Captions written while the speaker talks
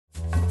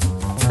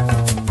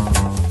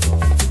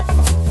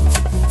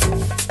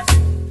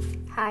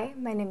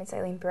my name is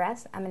Eylene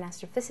Pirez. I'm an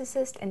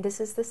astrophysicist, and this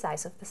is the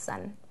size of the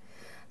Sun.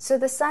 So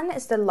the Sun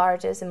is the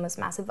largest and most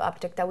massive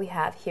object that we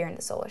have here in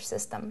the solar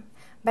system.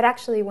 But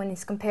actually, when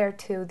it's compared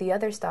to the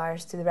other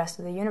stars, to the rest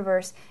of the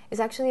universe, it's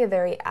actually a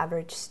very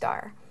average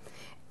star.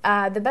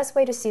 The best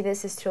way to see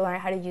this is to learn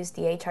how to use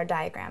the HR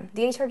diagram.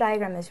 The HR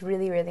diagram is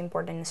really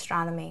important in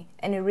astronomy,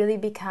 and it really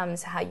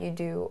becomes how you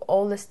do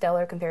all the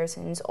stellar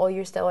comparisons, all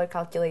your stellar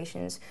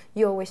calculations.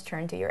 You always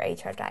turn to your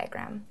HR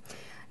diagram.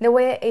 The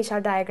way an HR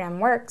diagram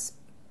works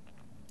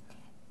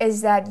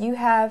is that you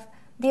have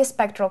the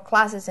spectral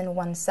classes in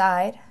one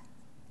side,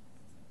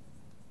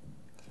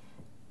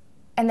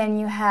 and then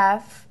you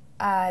have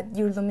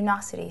your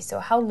luminosity, so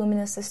how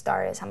luminous the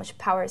star is, how much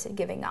power is it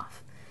giving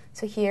off.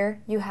 So here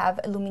you have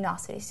a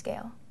luminosity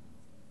scale.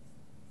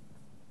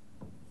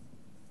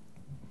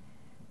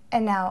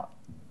 And now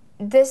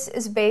this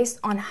is based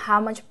on how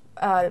much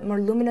more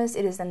luminous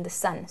it is than the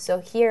Sun. So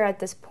here at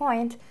this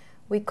point,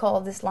 we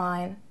call this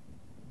line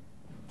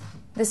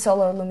the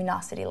solar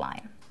luminosity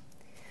line.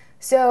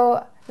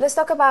 So let's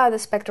talk about the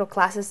spectral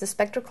classes. The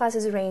spectral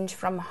classes range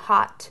from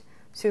hot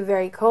to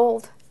very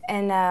cold,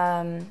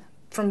 and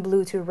from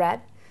blue to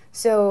red.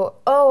 So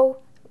O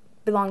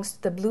belongs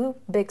to the blue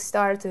big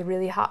stars, the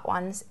really hot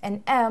ones,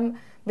 and M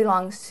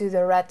belongs to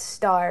the red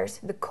stars,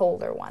 the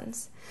colder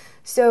ones.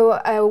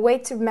 So a way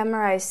to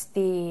memorize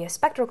the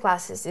spectral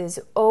classes is,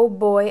 oh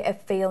boy, a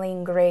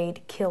failing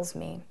grade kills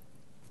me.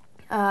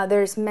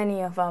 There's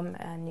many of them,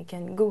 and you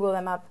can Google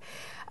them up.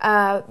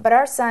 But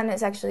our Sun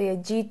is actually a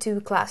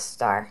G2 class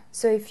star.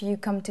 So if you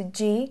come to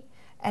G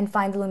and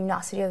find the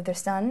luminosity of the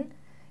Sun,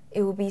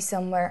 it will be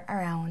somewhere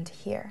around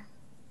here.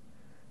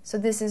 So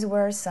this is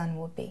where our Sun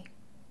will be.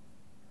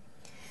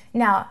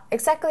 Now,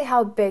 exactly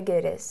how big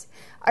it is.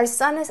 Our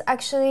Sun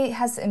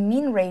has a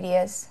mean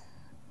radius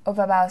of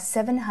about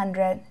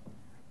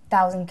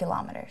 700,000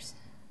 kilometers.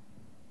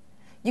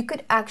 You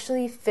could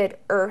actually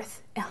fit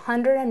Earth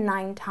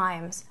 109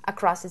 times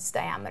across its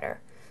diameter.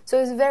 So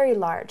it's very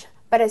large.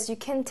 But as you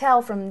can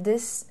tell from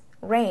this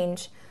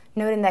range,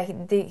 noting that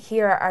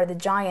here are the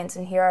giants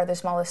and here are the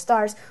smallest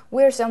stars,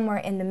 we're somewhere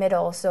in the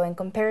middle. So in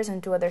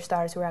comparison to other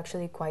stars, we're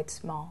actually quite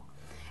small.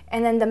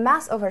 And then the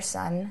mass of our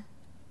Sun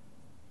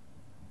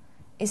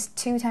is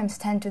 2 ×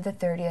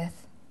 10⁻30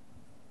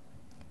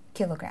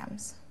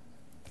 kilograms.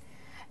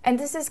 And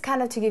this is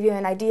kind of to give you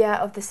an idea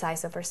of the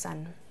size of our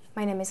Sun.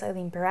 My name is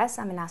Eylene Pirez.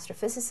 I'm an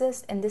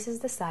astrophysicist, and this is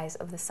the size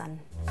of the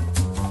Sun.